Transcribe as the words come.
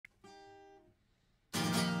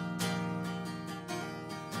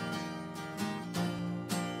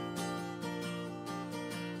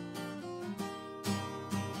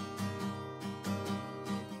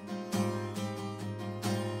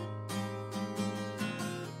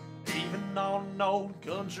an old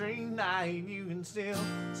country night, you can still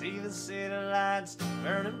see the city lights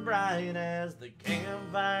burning bright as the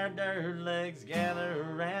campfire dirt legs gather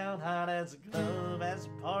around. Hot as a club as the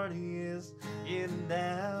party is getting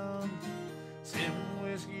down. Sipping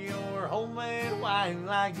whiskey or homemade wine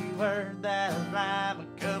like you heard that rhyme a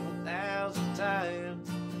couple thousand times.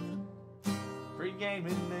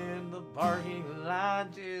 Pre-gaming in the parking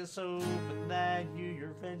lot, just hoping that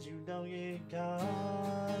your friends you don't get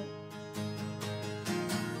caught.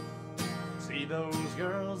 See those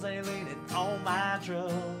girls, they leaning on my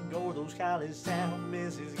truck, or those college town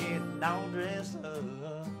misses getting all dressed up.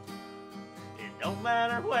 It don't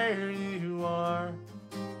matter where you are,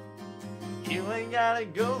 you ain't gotta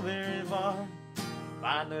go very far.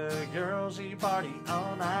 Find a girl, she party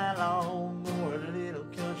all night long, or a little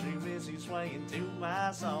country missy swaying to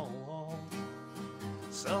my song.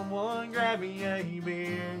 Someone grab me a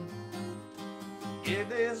beer, get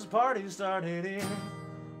this party started here.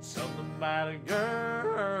 Something about a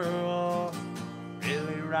girl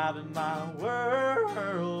really robbing my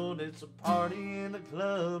world. It's a party in the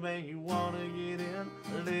club and you wanna get in,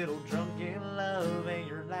 a little drunk in love and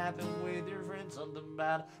you're laughing with your friends. Something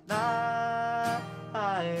about a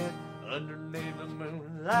night underneath the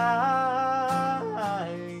moonlight.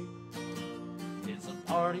 It's a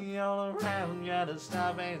party all around, gotta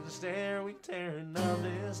stop and stare. We tearing up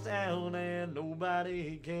this town and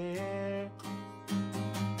nobody cares.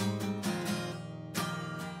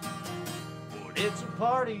 It's a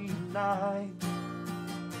party night,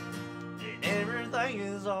 and everything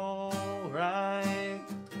is alright.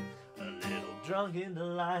 A little drunk in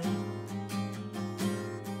delight.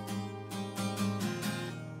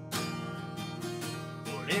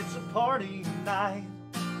 But it's a party night,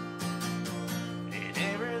 and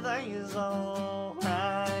everything is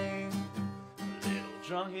alright. A little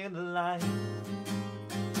drunk in delight.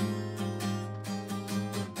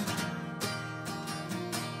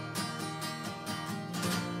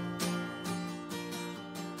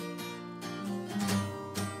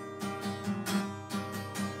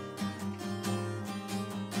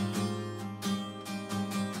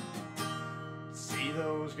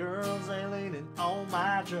 Those girls, they leaning on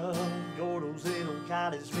my truck, or those little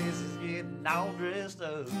college misses getting all dressed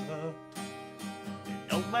up. It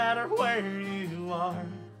don't matter where you are,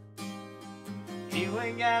 you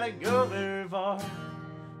ain't gotta go very far.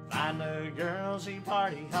 Find a girl, she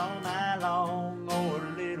party all night long, or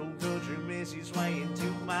a little country missy swaying to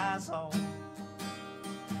my song.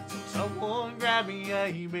 So someone grab me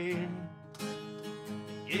a beer,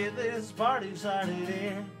 get this party started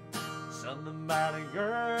here. Something about a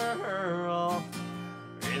girl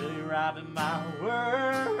really robbing my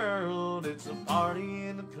world. It's a party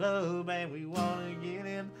in the club and we wanna get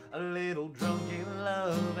in, a little drunk in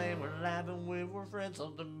love and we're laughing with our friends.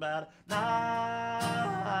 Something about a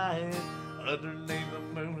night underneath the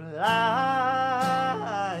moonlight.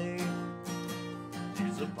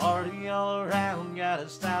 It's a party all around, gotta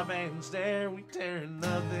stop and stare. We tearing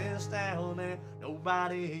up this town and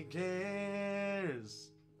nobody cares.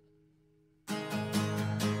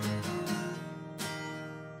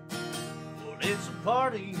 It's a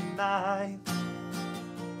party night,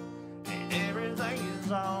 and everything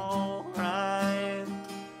is alright.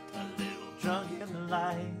 A little drunk in the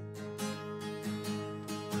light.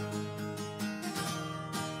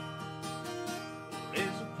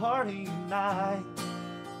 It's a party night,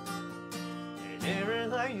 and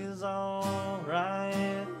everything is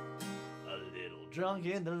alright. A little drunk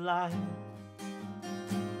in the light.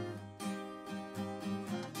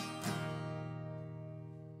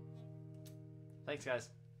 Thanks, guys.